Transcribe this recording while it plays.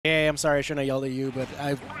Hey, I'm sorry I shouldn't have yelled at you, but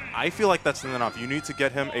I feel like that's enough. You need to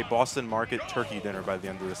get him a Boston Market turkey dinner by the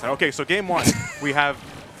end of this. Okay, so game one, we have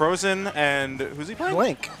Frozen and who's he playing?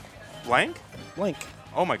 Blank. Blank? Blank.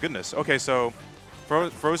 Oh my goodness. Okay, so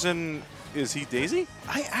Frozen, is he Daisy?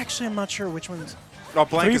 I actually am not sure which one's. Oh,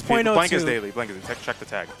 Blank is Daily. 3.02. Blank is check the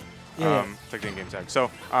tag. Yeah. Check the in-game tag. So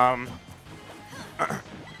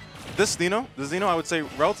this Xeno, I would say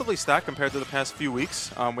relatively stacked compared to the past few weeks.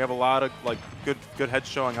 We have a lot of like good heads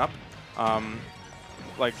showing up.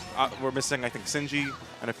 We're missing, I think, Sinji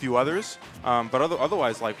and a few others. But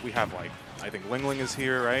otherwise, like we have like I think Ling is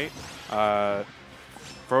here, right?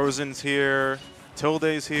 Frozen's here.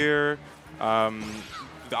 Tilde's here. The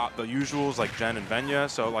usuals like Jen and Venya.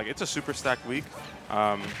 So like it's a super stacked week.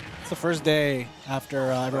 It's the first day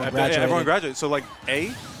after everyone graduated. Yeah, everyone graduated. So like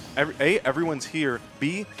everyone's here.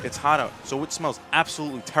 B, it's hot out, so it smells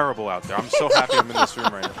absolutely terrible out there. I'm so happy I'm in this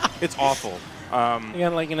room right now. It's awful. You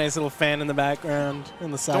got like a nice little fan in the background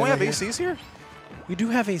in the side. Don't we have right ACs here? We do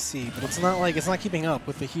have AC, but it's not keeping up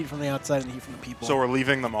with the heat from the outside and the heat from the people. So we're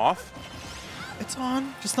leaving them off? It's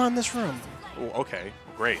on, just not in this room. Oh, okay,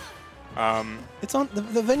 great. It's on.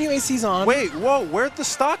 The venue AC's on. Wait, whoa, where'd the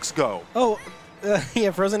stocks go? Oh, yeah,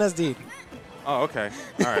 Frozen SD. Oh, okay.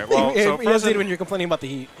 All right. Well, so Frozen when you're complaining about the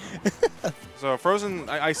heat. So Frozen,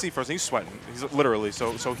 I see Frozen. He's sweating. He's literally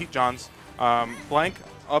so Heat Johns. Blank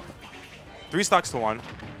up 3 stocks to 1.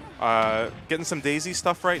 Getting some Daisy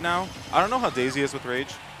stuff right now. I don't know how Daisy is with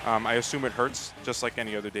Rage. I assume it hurts just like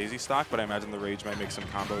any other Daisy stock, but I imagine the Rage might make some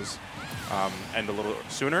combos end a little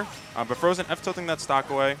sooner. But Frozen F-tilting that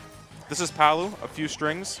stock away. This is Palu, a few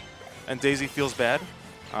strings, and Daisy feels bad.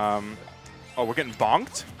 Oh, we're getting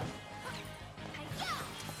bonked?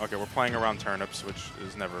 Okay, we're playing around turnips, which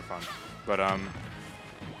is never fun. But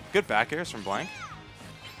good back airs from Blank.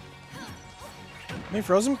 I mean,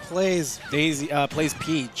 Frozen plays Daisy, plays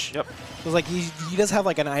Peach. Yep. So like he does have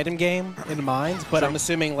like an item game in mind, but I'm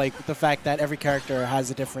assuming like the fact that every character has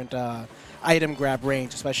a different item grab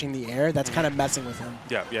range, especially in the air, that's kind of messing with him.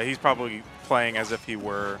 Yeah, he's probably playing as if he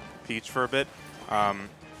were Peach for a bit.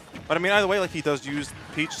 But I mean, either way, like he does use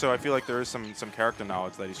Peach, so I feel like there is some character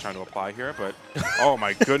knowledge that he's trying to apply here. But oh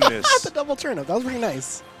my goodness, the double turnip, that was pretty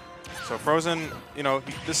nice. So Frozen, you know,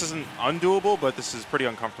 this isn't undoable, but this is pretty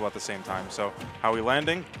uncomfortable at the same time. So how are we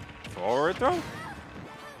landing? Forward throw?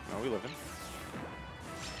 No, we live in.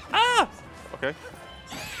 Ah! Okay.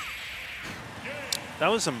 That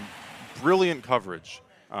was some brilliant coverage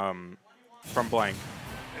from Blank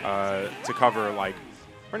to cover like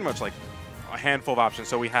pretty much like a handful of options.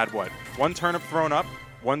 So we had what? 1 turnip thrown up,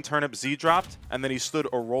 1 turnip Z dropped, and then he stood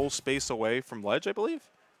a roll space away from ledge, I believe.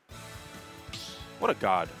 What a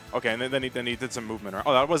god. Okay, and then he did some movement.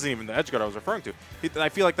 Oh, that wasn't even the edge guard I was referring to. I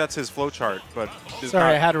feel like that's his flow chart, but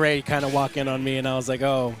sorry, I had Ray kind of walk in on me, and I was like,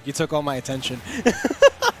 "Oh, you took all my attention."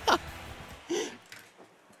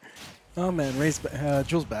 Oh man, Ray's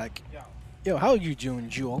Jewel's back. Yeah. Yo, how are you doing,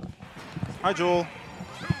 Jewel? Hi, Jewel.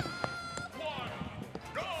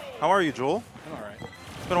 How are you, Jewel? I'm all right.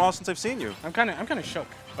 It's been a while since I've seen you. I'm kind of shook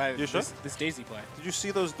by this Daisy play. Did you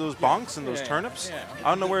see those bonks and those turnips? Yeah. I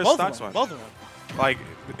don't know where his Both stocks of them, went. Both of them. Like,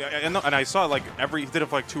 and I saw like he did it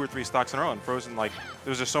for like 2 or 3 stocks in a row, and Frozen like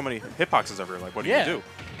there was just so many hitboxes everywhere. Like, what do you do?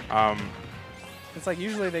 It's like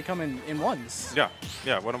usually they come in ones. Yeah.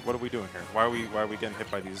 What are we doing here? Why are we getting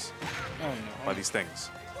hit by these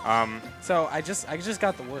things? So I just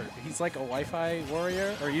got the word. He's like a Wi-Fi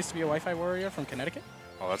warrior, or used to be a Wi-Fi warrior from Connecticut.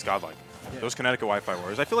 Oh, that's godlike. Yeah. Those Connecticut Wi-Fi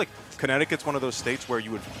warriors. I feel like Connecticut's one of those states where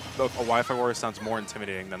you would a Wi-Fi warrior sounds more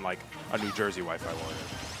intimidating than like a New Jersey Wi-Fi warrior.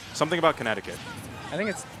 Something about Connecticut. I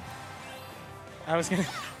think it's. I was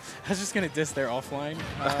just gonna diss their offline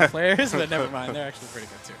players, but never mind. They're actually pretty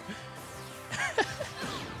good too.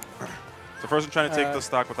 So Frozen trying to take the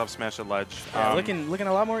stock with up smash at ledge. Yeah, looking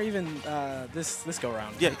a lot more even this go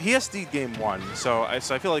round. Yeah, he SD'd game 1, so I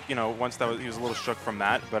feel like, you know, once that he was a little shook from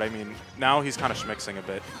that, but I mean now he's kind of schmixing a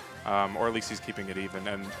bit, or at least he's keeping it even,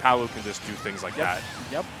 and Palu can just do things like that.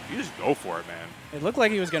 Yep. You just go for it, man. It looked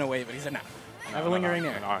like he was gonna wave, but he said, "Nah, I have a lingering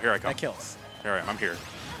there." No, here I come. That kills. Here I am. I'm here.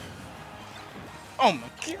 Oh my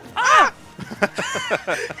god! Ah!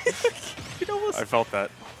 I felt that.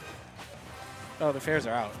 Oh, the fares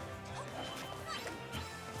are out.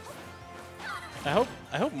 I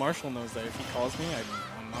hope Marshall knows that if he calls me,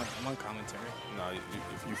 I'm on commentary. No,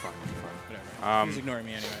 you fine. Whatever. He's ignoring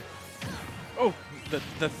me anyway. Oh,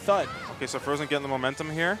 the thud. Okay, so Frozen getting the momentum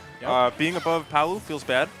here. Yep. Being above Palu feels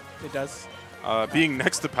bad. It does. Being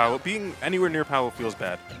next to Palu, being anywhere near Palu feels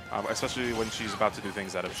bad, especially when she's about to do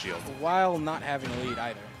things out of shield. While not having a lead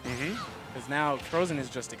either. Mm-hmm. Because now Frozen is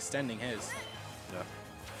just extending his. Yeah.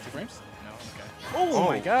 2 frames? No. Okay. Oh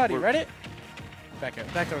my God, he we're- read it. Back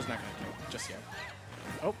throw's not gonna kill just yet.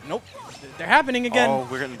 Oh nope, they're happening again. Oh,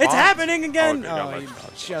 we're getting It's bombed. happening again. Oh, Oh, okay,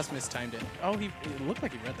 he just mistimed it. Oh, it looked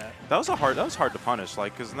like he read that. That was hard to punish,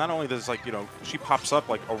 like, because not only does, like, you know, she pops up,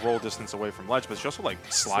 like, a roll distance away from ledge, but she also, like,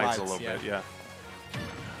 slides a little bit, yeah.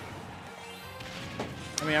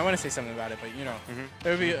 I mean, I want to say something about it, but, you know,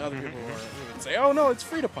 there would be other people who would say, oh, no, it's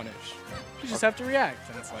free to punish. You just have to react.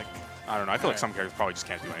 And it's like... I don't know. I feel like some characters probably just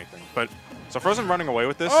can't do anything. But, so Frozen running away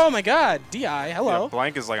with this. Oh, my God. DI, hello. Yeah,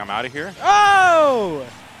 Blank is like, I'm out of here. Oh!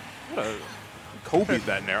 Kobe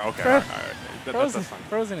that nair. Okay, all right. That's fine.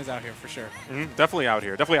 Frozen is out here for sure. Definitely out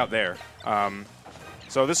here. Definitely out there.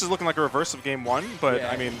 So this is looking like a reverse of game 1, but,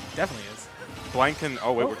 Yeah, I mean... definitely is. Blank can...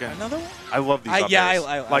 Oh, wait, we're getting... Another one? I love these up yeah, airs.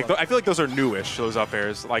 I like, love I feel like those are newish, those up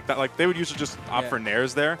airs. Like, that, like they would usually just opt for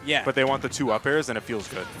nairs there, but they want the 2 up airs, and it feels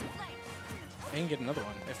good. They can get another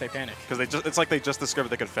one if they panic. Because it's like they just discovered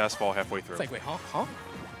they could fast fall halfway through. It's like, wait, huh?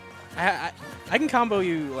 I can combo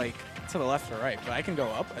you, like, to the left or right, but I can go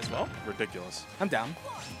up as well? Ridiculous. I'm down.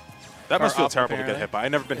 That must Or feel up, terrible to apparently. get hit by.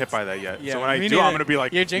 I've never been hit by that yet. Yeah, So when I me do, neither. I'm going to be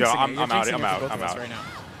like, You're yo, jinxing I'm it. You're out. jinxing I'm it for out. both I'm of us out. right now.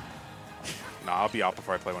 Nah, I'll be out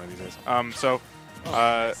before I play one of these days.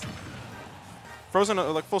 Frozen,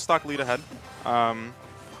 like, full stock lead ahead.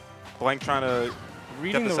 Blank trying to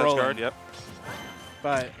Reading get the the roll, guard. Yep.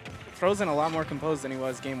 but Frozen a lot more composed than he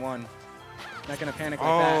was game 1. Not gonna panic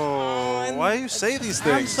like that. Oh, why do you say these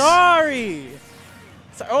things? I'm sorry.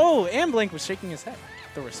 Oh, and Blank was shaking his head.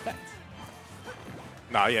 The respect.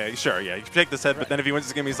 Nah, yeah, sure, yeah. You can shake this head, but then if he wins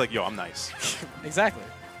this game, he's like, yo, I'm nice. Exactly.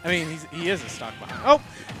 I mean, he is a stock bot. Oh,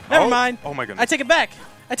 never mind. Oh my goodness. I take it back.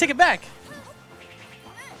 I take it back.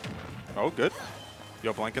 Oh, good.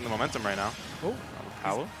 Yo, Blank in the momentum right now. Oh,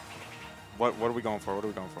 Palu? What are we going for? What are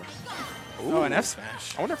we going for? Oh, an F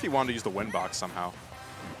smash. I wonder if he wanted to use the win box somehow.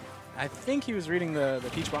 I think he was reading the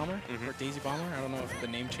Peach Bomber or Daisy Bomber. I don't know if the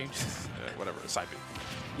name changes. Whatever, side B.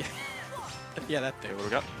 Yeah. Yeah, that Okay, thing. what do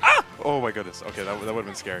we got? Ah! Oh my goodness. Okay, that would have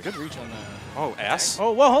been scary. Good reach on the... Oh, ass?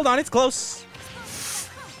 Oh, well, hold on. It's close.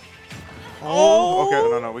 Oh!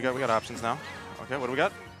 Okay, no. We got options now. Okay, what do we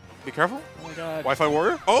got? Be careful. Oh, my God. Wi-Fi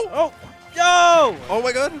Warrior? Oh! Oh! Yo! Oh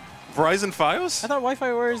my god. Verizon Fios? I thought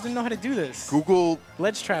Wi-Fi Warriors didn't know how to do this. Google...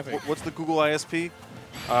 Ledge traffic. What's the Google ISP?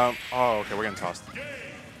 Oh, okay, we're getting tossed.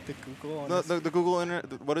 The Google on The Google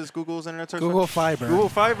internet. What is Google's internet search? Google Fiber. Google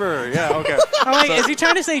Fiber. Yeah. Okay. I'm like, is he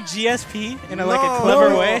trying to say GSP in a, like a clever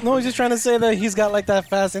no, way? No, he's just trying to say that he's got like that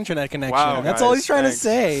fast internet connection. Wow, That's all guys, he's trying thanks. to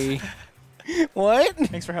say. What?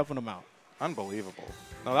 Thanks for helping him out. Unbelievable.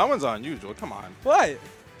 No, that one's unusual. Come on. What?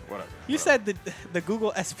 Whatever. You said the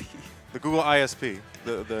Google SP. The Google ISP.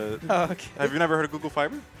 The. Oh, okay. Have you never heard of Google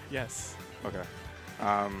Fiber? Yes. Okay.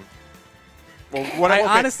 Well, what? I Okay.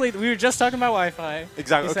 honestly, we were just talking about Wi-Fi.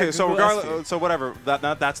 Exactly. He said Okay. So Google regardless, so whatever.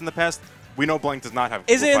 That's in the past. We know Blank does not have.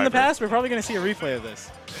 Is Google it in the Fiber. past? We're probably going to see a replay of this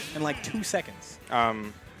in like 2 seconds.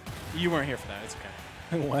 You weren't here for that. It's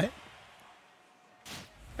okay. What?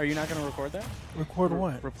 Are you not going to record that? Record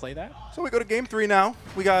what? Replay that? So we go to game 3 now.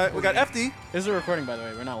 We got FD. This is a recording, by the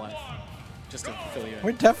way. We're not live. Just to fill you in.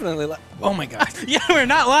 We're definitely like. Oh my god. Yeah, we're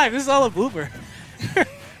not live. This is all a blooper.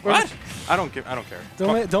 What? I don't care.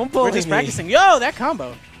 Don't bully We're just me. practicing. Yo, that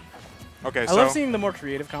combo. Okay. I So. love seeing the more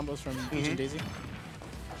creative combos from Peach and Daisy.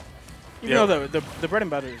 Even Yeah. though the bread and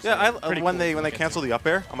butter is Yeah, pretty when cool they to get cancel the up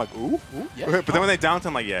air, I'm like, ooh. Yeah. But then when they down,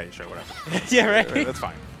 I'm like, yeah, sure, whatever. to. Yeah, right. That's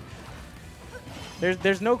fine.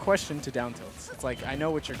 There's no question to down tilts. It's like I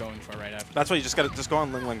know what you're going for right after. That's why you just gotta go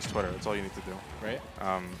on Ling Ling's Twitter. That's all you need to do. Right?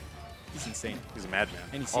 He's insane. He's a madman.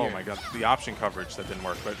 And he's oh here. my god, the option coverage that didn't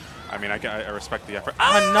work, but I mean, I respect the effort.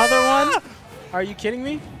 Another one? Are you kidding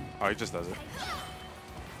me? Oh, he just does it.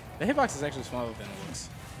 The hitbox is actually smaller than it looks.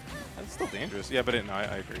 That's still dangerous. Yeah, but no, I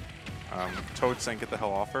agree. Toad saying, get the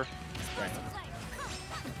hell off her. Right.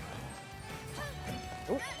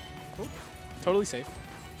 Oh. Oh. Totally safe.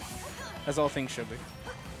 As all things should be.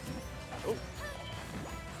 Oh.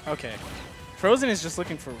 Okay. Frozen is just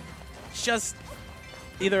looking for just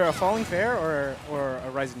either a falling fair or a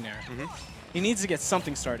rising nair. He needs to get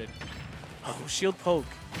something started. Oh, shield poke.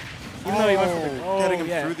 Even though he went for the getting him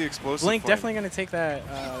yeah. through the explosive. Blink flame. definitely going to take that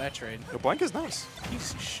that trade. The Blank is nice. I want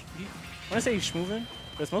to say he's schmoving,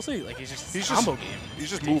 but it's mostly like he's just combo game. He's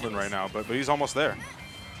just moving right now, but he's almost there.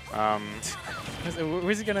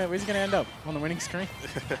 Where's he gonna end up? On the winning screen?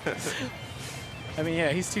 I mean,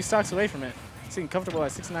 yeah, he's 2 stocks away from it. Sitting comfortable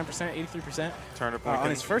at 69%, 83% Turner on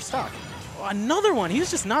his first stock. Oh, another one. He's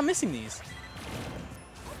just not missing these.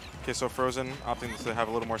 Okay, so Frozen opting to have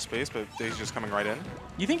a little more space, but he's just coming right in.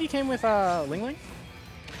 You think he came with Ling Ling?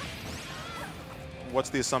 What's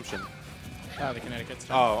the assumption? The Connecticut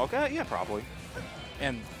stuff. Oh, okay, yeah, probably.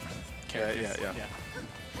 And characters. Yeah.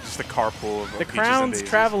 Just a carpool of The peaches and crowns daisies.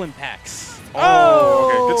 travel in packs. Oh,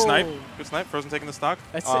 okay. Good snipe. Good snipe. Frozen taking the stock.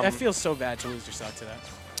 I feel so bad to lose your stock to that.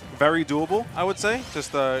 Very doable, I would say.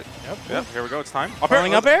 Just Yep. Here we go. It's time.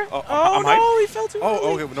 Falling up air? Oh, Oh, I'm no, hyped. he fell too early.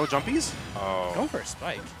 Oh, okay. No jumpies? Oh. Going for a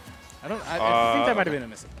spike. I think that might have been a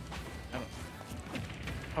miss. I don't.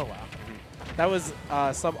 Oh wow. That was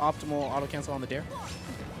suboptimal auto cancel on the dare,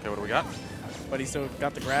 Okay, what do we got? but he still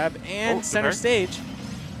got the grab and the center parry. stage.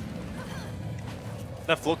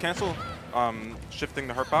 That float cancel, shifting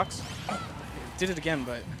the hurt box. Did it again,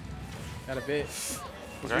 but got a bit.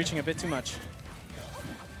 Was Okay. reaching a bit too much.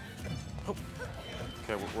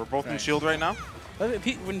 Okay, we're both in Right. shield right now.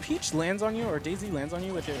 When Peach lands on you or Daisy lands on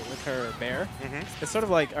you with her bear, Mm-hmm. it's sort of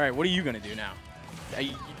like, all right, what are you gonna do now?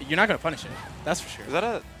 You're not gonna punish it. That's for sure. Is that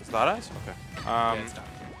a? Is that eyes? Okay. Yeah, it's not.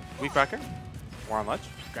 Weak backer. We're on ledge.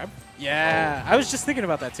 Grab. Yeah, I was just thinking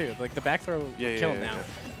about that too. Like the back throw would Yeah, kill yeah, him now. yeah.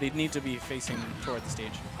 They'd need to be facing toward the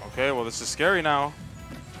stage. Okay, well this is scary now.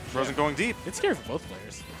 Frozen going deep. It's scary for both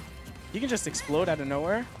players. You can just explode out of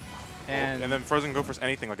nowhere, and then Frozen go for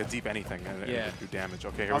anything, like a deep anything, and Yeah. do damage.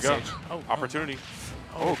 Okay, here Off we go. stage. Oh, Opportunity.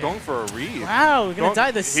 oh, okay. Going for a read. Wow, we're gonna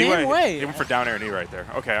die the same way. He went for down air knee right there.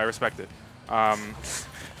 Okay, I respect it.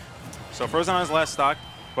 So Frozen on his last stock,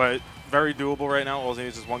 but very doable right now. All he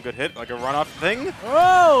needs is one good hit, like a runoff thing.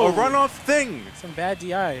 Oh! A runoff thing. Some bad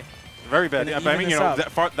DI. Very bad. Gonna Yeah, but I even mean, you this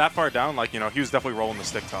know, up. that far down, like, you know, he was definitely rolling the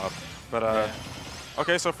stick top. But Yeah.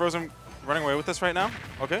 okay, so Frozen running away with this right now.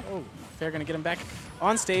 Okay. Oh, they're gonna get him back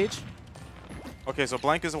on stage. Okay, so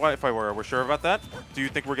blank is a white if we're sure about that. Do you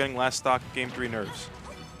think we're getting last stock game 3 nerves?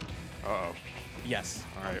 Uh-oh. Yes,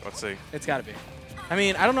 All right, let's see. it's gotta be. I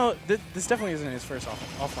mean, I don't know. This definitely isn't his first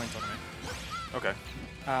offline tournament, Okay.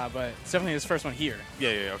 but it's definitely his first one here.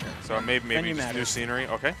 Yeah, okay. So maybe Venue just new matters. scenery.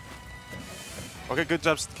 Okay. Okay, good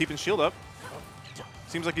job keeping shield up.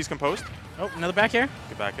 Seems like he's composed. Oh, another back air.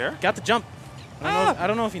 Get back air. Got the jump. I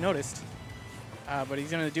don't know if he noticed, but he's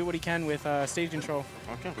gonna do what he can with stage control.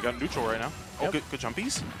 Okay, we got neutral right now. Oh, Yep. good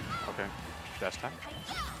jumpies. Okay. Dash time.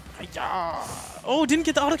 Oh, didn't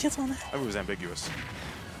get the auto cancel on that. It was ambiguous.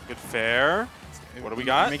 Good fair. What do we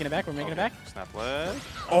got? We're making it back. We're making it back. Snap leg.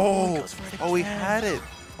 Goes for it Oh, he again. had it.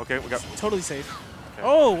 Okay, we got Totally safe. Okay.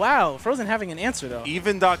 Oh wow, Frozen having an answer though.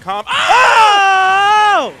 even.com.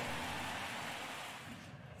 Oh!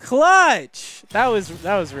 Clutch! That was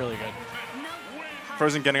really good.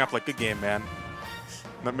 Frozen getting up like good game, man.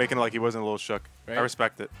 Not making it like he wasn't a little shook. Right. I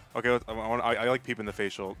respect it. Okay, I like peeping the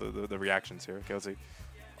facial, the reactions here. Okay, let's see.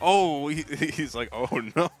 Oh, he's like, oh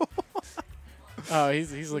no. Oh,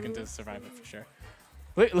 he's looking to survive it for sure.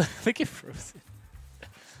 Look at Frozen.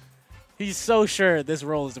 He's so sure this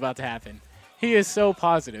roll is about to happen. He is so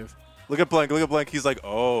positive. Look at Blank. Look at Blank. He's like,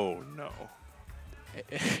 oh no.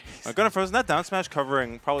 I'm gonna Frozen that down smash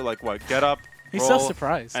covering probably like what get up. He's roll, so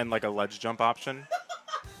surprised. And like a ledge jump option.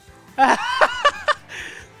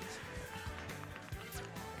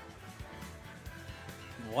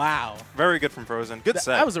 Wow. Very good from Frozen. Good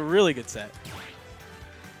set. That was a really good set.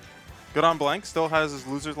 Good on Blank. Still has his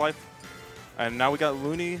loser's life. And now we got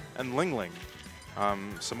Looney and Ling Ling.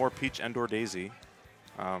 Some more Peach and or Daisy.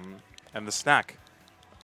 And the snack.